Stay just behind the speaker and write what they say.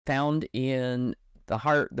found in the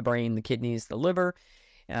heart, the brain, the kidneys, the liver.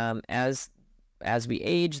 As we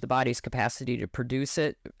age, the body's capacity to produce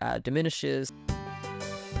it diminishes.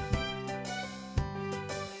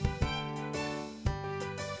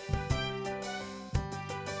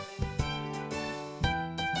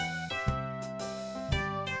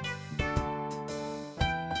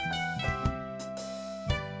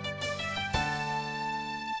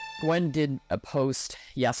 Gwen did a post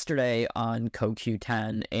yesterday on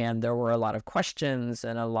CoQ10, and there were a lot of questions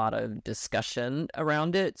and a lot of discussion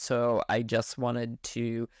around it. So I just wanted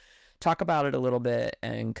to talk about it a little bit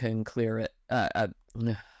and clear it.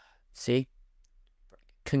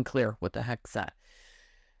 Clear. What the heck's that?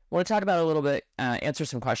 I want to talk about it a little bit, answer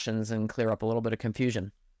some questions, and clear up a little bit of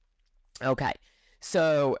confusion. Okay,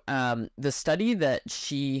 so the study that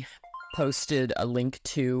she posted a link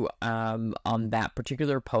to on that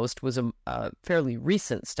particular post was a fairly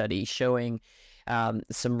recent study showing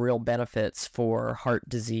some real benefits for heart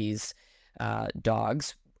disease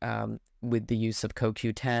dogs with the use of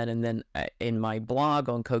CoQ10. And then in my blog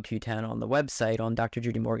on CoQ10 on the website on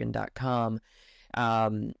drjudymorgan.com,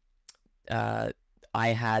 I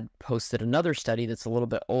had posted another study that's a little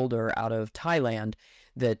bit older out of Thailand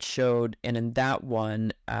that showed, and in that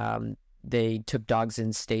one, they took dogs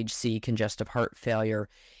in stage C congestive heart failure,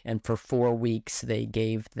 and for 4 weeks they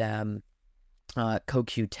gave them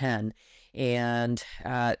CoQ10, and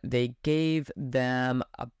they gave them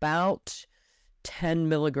about 10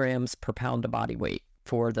 milligrams per pound of body weight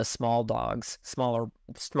for the small dogs, smaller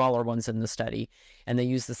ones in the study, and they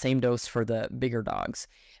used the same dose for the bigger dogs.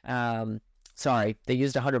 Sorry, they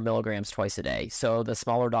used 100 milligrams twice a day. So the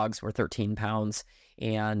smaller dogs were 13 pounds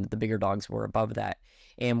and the bigger dogs were above that.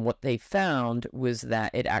 And what they found was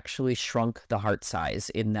that it actually shrunk the heart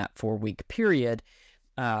size in that 4-week period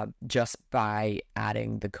just by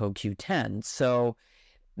adding the CoQ10. So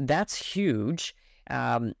that's huge.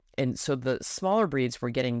 And so the smaller breeds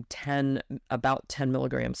were getting about 10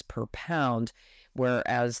 milligrams per pound,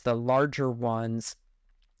 whereas the larger ones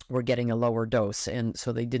were getting a lower dose, and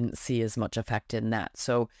so they didn't see as much effect in that.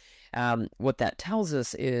 So what that tells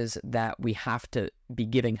us is that we have to be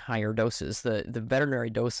giving higher doses. The veterinary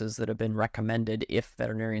doses that have been recommended, if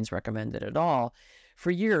veterinarians recommend it at all,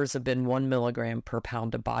 for years have been 1 milligram per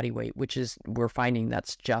pound of body weight, which is, we're finding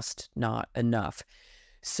that's just not enough.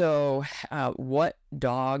 So what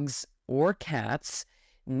dogs or cats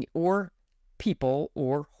or people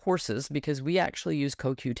or horses, because we actually use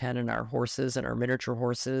CoQ10 in our horses and our miniature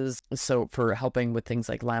horses, so for helping with things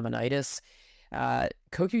like laminitis,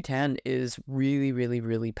 CoQ10 is really, really,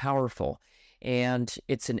 really powerful, and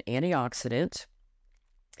it's an antioxidant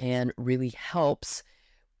and really helps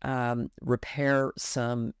repair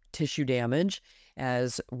some tissue damage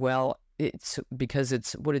as well. It's because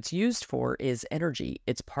what it's used for is energy.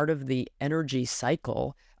 It's part of the energy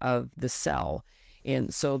cycle of the cell.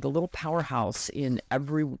 And so the little powerhouse in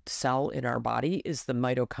every cell in our body is the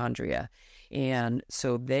mitochondria. And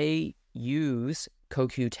so they use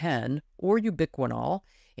CoQ10 or ubiquinol.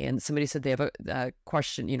 And somebody said they have a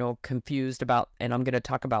question, confused about, and I'm going to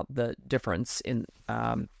talk about the difference in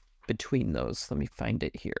between those. Let me find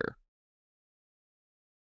it here.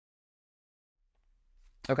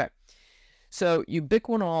 Okay. So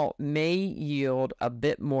ubiquinol may yield a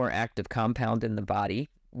bit more active compound in the body,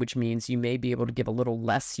 which means you may be able to give a little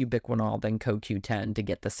less ubiquinol than CoQ10 to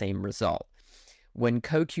get the same result. When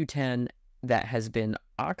CoQ10 that has been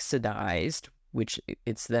oxidized, which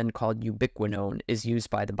it's then called ubiquinone, is used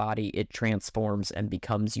by the body, it transforms and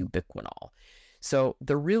becomes ubiquinol. So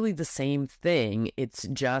they're really the same thing. It's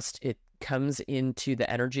just it comes into the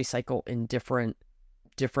energy cycle in different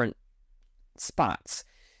spots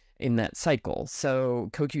in that cycle. So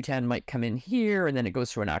CoQ10 might come in here, and then it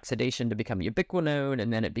goes through an oxidation to become ubiquinone,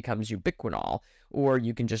 and then it becomes ubiquinol, or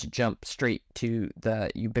you can just jump straight to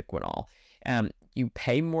the ubiquinol. You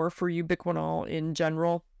pay more for ubiquinol in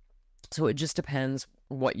general, so it just depends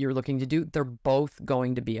what you're looking to do. They're both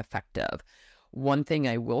going to be effective. One thing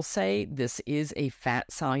I will say, this is a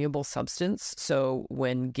fat-soluble substance, so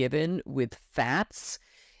when given with fats,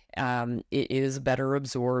 it is better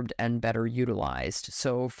absorbed and better utilized.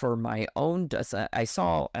 So for my own, I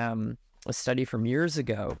saw a study from years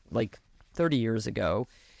ago, like 30 years ago,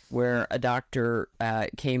 where a doctor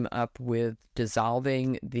came up with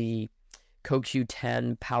dissolving the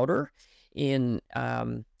CoQ10 powder in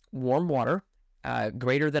warm water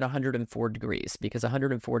greater than 104 degrees, because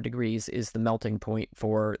 104 degrees is the melting point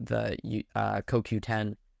for the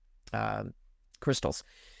CoQ10 crystals.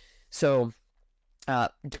 So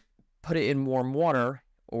put it in warm water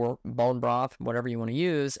or bone broth, whatever you want to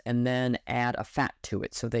use, and then add a fat to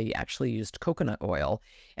it. So they actually used coconut oil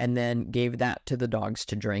and then gave that to the dogs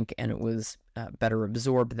to drink, and it was better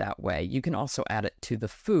absorbed that way. You can also add it to the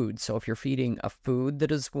food. So if you're feeding a food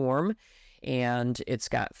that is warm and it's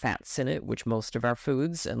got fats in it, which most of our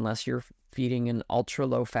foods, unless you're feeding an ultra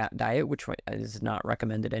low fat diet, which is not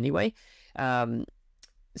recommended anyway.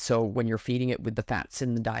 So when you're feeding it with the fats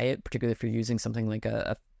in the diet, particularly if you're using something like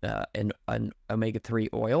an omega-3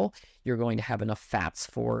 oil, you're going to have enough fats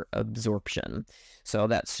for absorption. So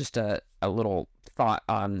that's just a little thought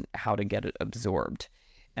on how to get it absorbed.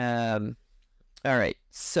 All right,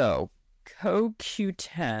 so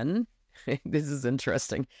CoQ10, this is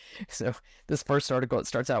interesting. So this first article, it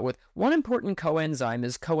starts out with, one important coenzyme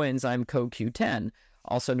is coenzyme CoQ10,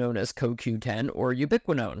 also known as CoQ10 or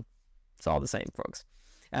ubiquinone. It's all the same, folks.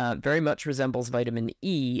 Very much resembles vitamin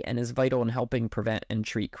E and is vital in helping prevent and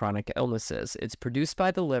treat chronic illnesses. It's produced by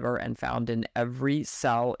the liver and found in every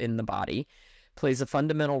cell in the body. Plays a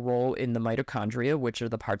fundamental role in the mitochondria, which are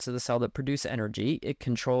the parts of the cell that produce energy. It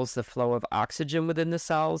controls the flow of oxygen within the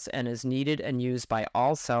cells and is needed and used by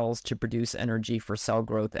all cells to produce energy for cell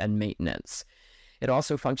growth and maintenance. It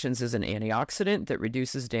also functions as an antioxidant that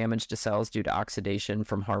reduces damage to cells due to oxidation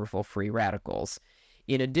from harmful free radicals.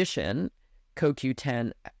 In addition,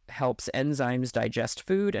 CoQ10 helps enzymes digest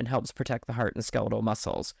food and helps protect the heart and skeletal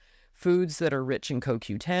muscles. Foods that are rich in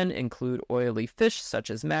CoQ10 include oily fish such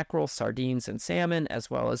as mackerel, sardines, and salmon, as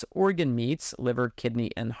well as organ meats, liver, kidney,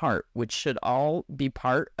 and heart, which should all be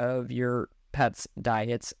part of your pet's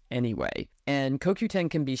diets anyway. And CoQ10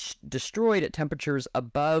 can be destroyed at temperatures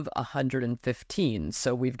above 115.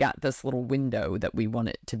 So we've got this little window that we want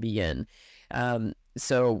it to be in.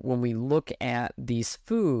 So when we look at these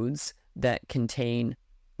foods that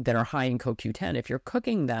are high in CoQ10, if you're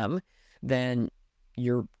cooking them, then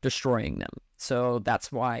you're destroying them. So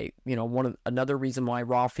that's why, another reason why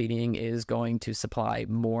raw feeding is going to supply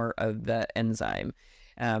more of the enzyme.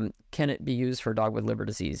 Can it be used for a dog with liver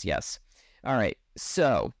disease? Yes. All right.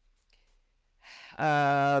 So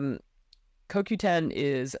CoQ10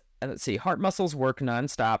 is, let's see, heart muscles work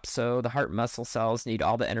nonstop, so the heart muscle cells need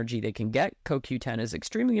all the energy they can get. CoQ10 is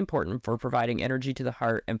extremely important for providing energy to the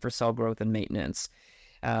heart and for cell growth and maintenance.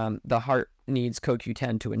 The heart needs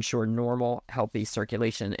CoQ10 to ensure normal, healthy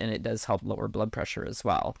circulation, and it does help lower blood pressure as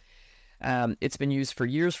well. It's been used for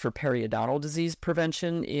years for periodontal disease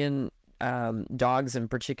prevention in dogs in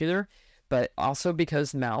particular, but also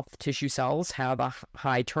because mouth tissue cells have a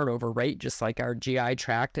high turnover rate, just like our GI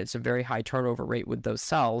tract. It's a very high turnover rate with those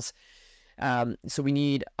cells. So we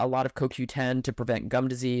need a lot of CoQ10 to prevent gum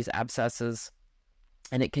disease, abscesses,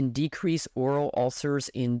 and it can decrease oral ulcers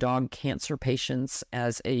in dog cancer patients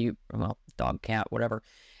dog, cat, whatever,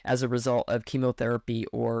 as a result of chemotherapy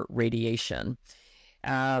or radiation.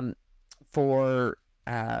 For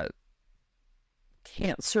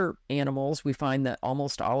cancer animals, we find that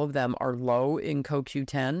almost all of them are low in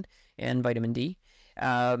CoQ10 and vitamin D.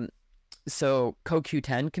 So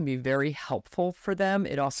CoQ10 can be very helpful for them.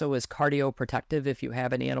 It also is cardioprotective if you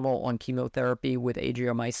have an animal on chemotherapy with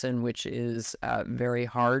adriamycin, which is very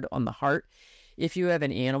hard on the heart. If you have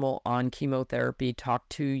an animal on chemotherapy, talk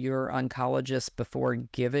to your oncologist before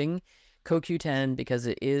giving CoQ10 because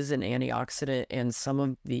it is an antioxidant, and some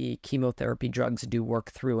of the chemotherapy drugs do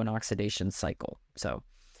work through an oxidation cycle. So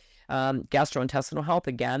gastrointestinal health,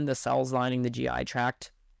 again, the cells lining the GI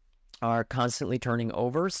tract are constantly turning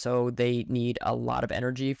over, so they need a lot of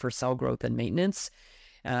energy for cell growth and maintenance.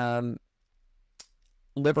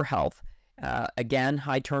 Liver health, again,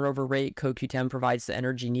 high turnover rate. CoQ10 provides the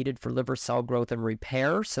energy needed for liver cell growth and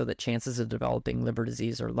repair so that chances of developing liver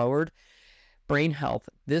disease are lowered. Brain health,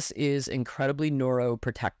 this is incredibly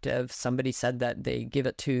neuroprotective. Somebody said that they give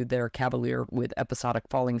it to their Cavalier with episodic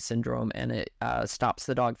falling syndrome, and it stops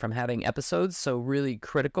the dog from having episodes, so really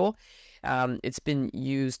critical. It's been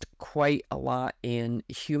used quite a lot in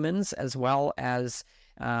humans as well as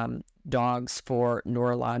dogs for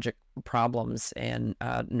neurologic problems and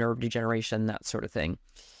nerve degeneration, that sort of thing.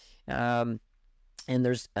 And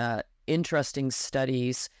there's interesting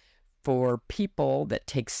studies for people that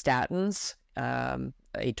take statins.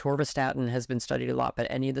 Atorvastatin has been studied a lot, but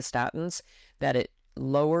any of the statins, that it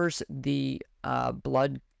lowers the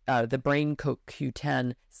brain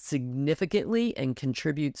CoQ10 significantly and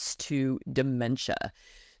contributes to dementia.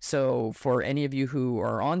 So for any of you who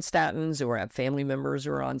are on statins or have family members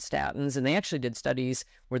who are on statins, and they actually did studies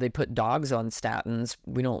where they put dogs on statins.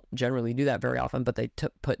 We don't generally do that very often, but they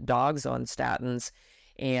put dogs on statins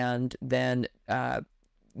and then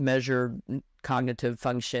measured cognitive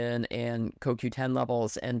function and CoQ10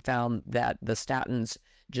 levels and found that the statins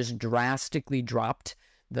just drastically dropped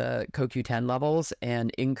the CoQ10 levels and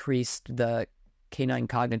increased the canine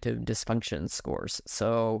cognitive dysfunction scores.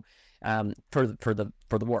 So for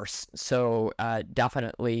the worse. So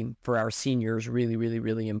definitely for our seniors, really, really,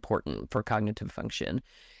 really important for cognitive function.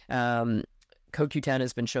 CoQ10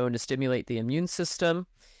 has been shown to stimulate the immune system.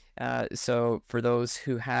 So for those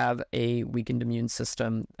who have a weakened immune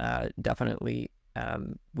system, definitely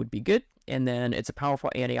would be good. And then it's a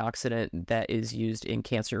powerful antioxidant that is used in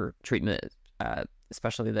cancer treatment,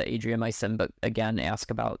 especially the adriamycin. But again,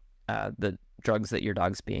 ask about the drugs that your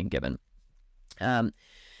dog's being given.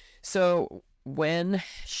 So when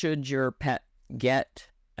should your pet get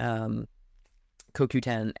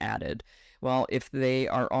CoQ10 added? Well, if they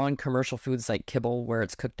are on commercial foods like kibble, where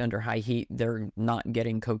it's cooked under high heat, they're not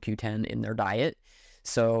getting CoQ10 in their diet.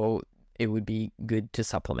 So it would be good to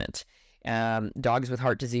supplement. Dogs with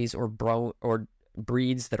heart disease or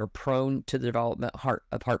breeds that are prone to the development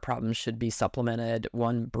of heart problems should be supplemented.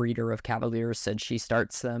 One breeder of Cavaliers said she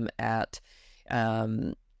starts them at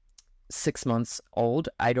 6 months old.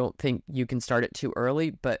 I don't think you can start it too early,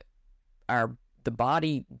 but the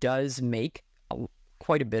body does make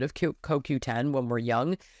quite a bit of CoQ10 when we're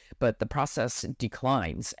young, but the process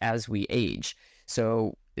declines as we age.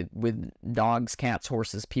 So with dogs, cats,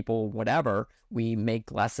 horses, people, whatever, we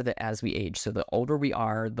make less of it as we age. So the older we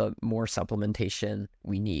are, the more supplementation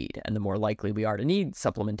we need, and the more likely we are to need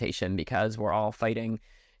supplementation, because we're all fighting,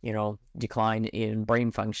 decline in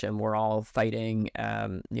brain function. We're all fighting,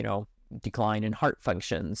 decline in heart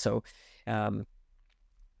function. So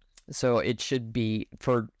it should be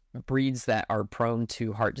for breeds that are prone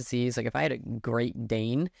to heart disease. Like if I had a Great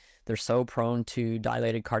Dane, they're so prone to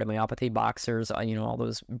dilated cardiomyopathy, boxers, all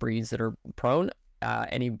those breeds that are prone,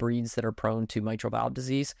 any breeds that are prone to mitral valve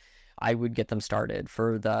disease, I would get them started.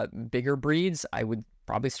 For the bigger breeds, I would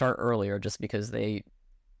probably start earlier, just because they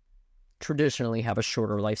traditionally have a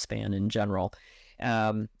shorter lifespan in general.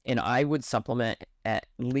 And I would supplement at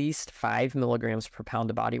least 5 milligrams per pound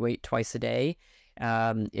of body weight twice a day.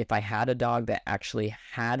 If I had a dog that actually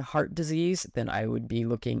had heart disease, then I would be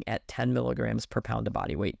looking at 10 milligrams per pound of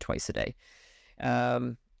body weight twice a day.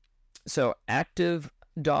 So active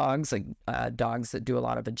dogs, like dogs that do a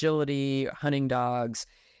lot of agility, hunting dogs,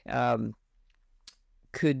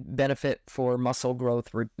 could benefit for muscle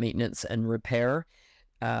growth, maintenance, and repair.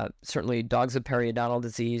 Certainly dogs with periodontal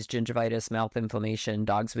disease, gingivitis, mouth inflammation,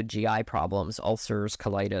 dogs with GI problems, ulcers,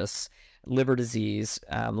 colitis, liver disease,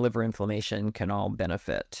 liver inflammation can all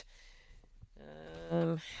benefit.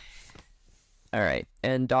 All right.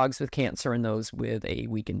 And dogs with cancer and those with a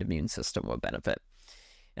weakened immune system will benefit.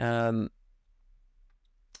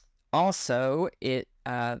 Also,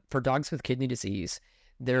 for dogs with kidney disease,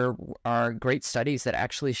 there are great studies that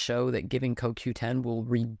actually show that giving CoQ10 will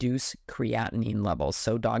reduce creatinine levels.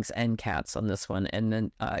 So dogs and cats on this one. And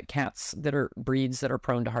then cats that are breeds that are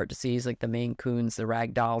prone to heart disease, like the Maine Coons, the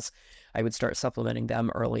Ragdolls, I would start supplementing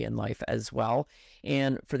them early in life as well.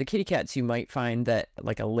 And for the kitty cats, you might find that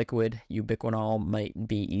like a liquid ubiquinol might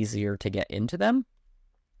be easier to get into them.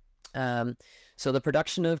 So the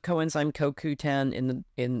production of coenzyme CoQ10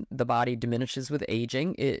 in the body diminishes with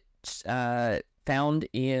aging. It's found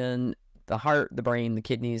in the heart, the brain, the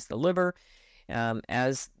kidneys, the liver.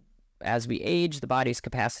 As we age, the body's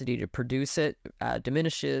capacity to produce it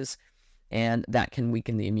diminishes, and that can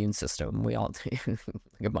weaken the immune system. We all look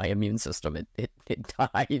at my immune system; it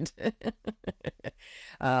died.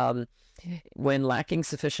 When lacking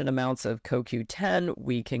sufficient amounts of CoQ10,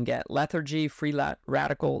 we can get lethargy, free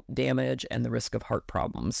radical damage, and the risk of heart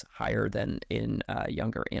problems higher than in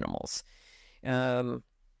younger animals.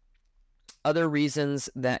 Other reasons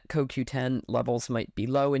that CoQ10 levels might be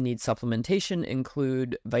low and need supplementation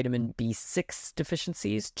include vitamin B6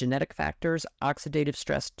 deficiencies, genetic factors, oxidative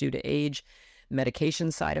stress due to age,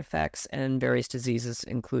 medication side effects, and various diseases,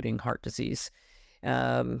 including heart disease.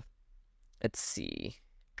 Let's see.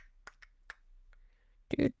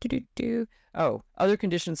 Oh, other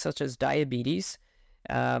conditions such as diabetes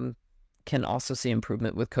can also see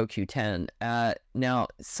improvement with CoQ10. Now,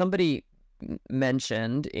 somebody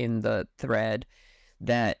mentioned in the thread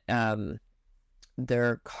that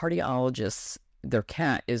their cardiologist, their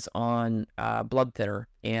cat is on blood thinner,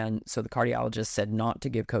 and so the cardiologist said not to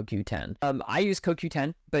give CoQ10. I use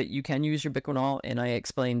CoQ10, but you can use your ubiquinol, and I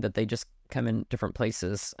explained that they just come in different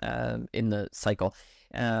places in the cycle.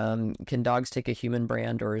 Can dogs take a human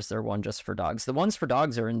brand, or is there one just for dogs? The ones for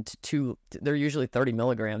dogs are they're usually 30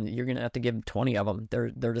 milligrams. You're going to have to give 20 of them.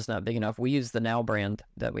 They're just not big enough. We use the Now brand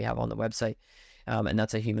that we have on the website, and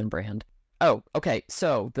that's a human brand. Oh, okay.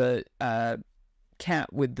 So the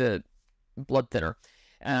cat with the blood thinner,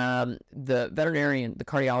 The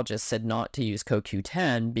cardiologist said not to use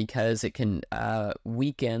CoQ10 because it can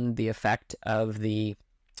weaken the effect of the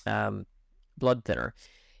blood thinner.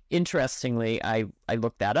 Interestingly, I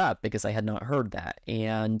looked that up because I had not heard that,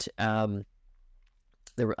 and I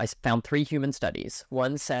found 3 human studies.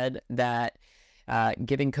 One said that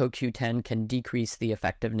giving CoQ10 can decrease the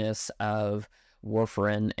effectiveness of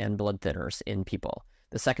warfarin and blood thinners in people.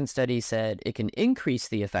 The second study said it can increase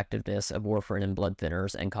the effectiveness of warfarin and blood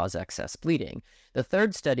thinners and cause excess bleeding. The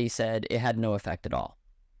third study said it had no effect at all.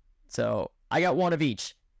 So I got one of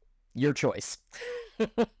each. Your choice.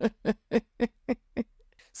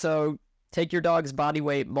 So take your dog's body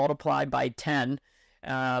weight, multiply by 10.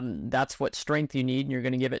 That's what strength you need, and you're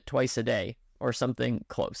going to give it twice a day or something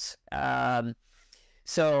close.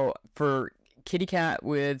 So for kitty cat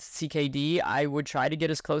with CKD, I would try to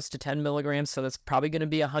get as close to 10 milligrams. So that's probably going to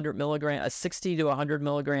be a 60 to 100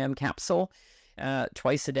 milligram capsule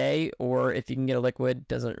twice a day, or if you can get a liquid,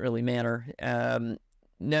 doesn't really matter.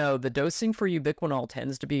 No, the dosing for ubiquinol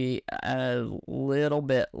tends to be a little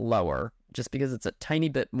bit lower just because it's a tiny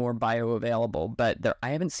bit more bioavailable, but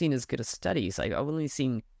I haven't seen as good as studies. I've only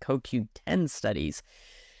seen CoQ10 studies.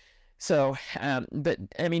 So, but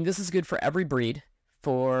I mean, this is good for every breed,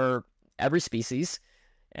 for every species.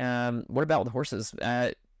 What about with horses?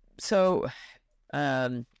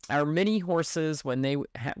 Our mini horses, when they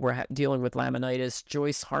were dealing with laminitis,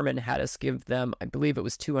 Joyce Harmon had us give them, I believe it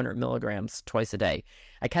was 200 milligrams twice a day.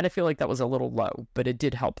 I kind of feel like that was a little low, but it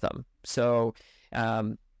did help them. So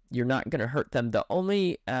you're not going to hurt them. The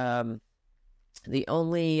only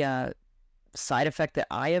side effect that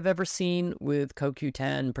I have ever seen with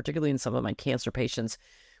CoQ10, particularly in some of my cancer patients,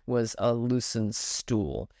 was a loosened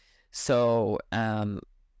stool. So,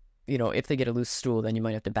 if they get a loose stool, then you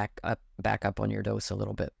might have to back up on your dose a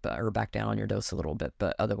little bit, or back down on your dose a little bit.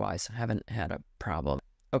 But otherwise, I haven't had a problem.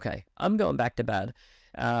 Okay, I'm going back to bed.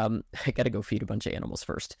 I got to go feed a bunch of animals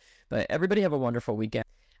first. But everybody have a wonderful weekend.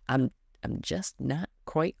 I'm just not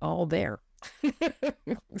quite all there.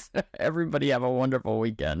 Everybody have a wonderful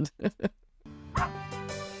weekend.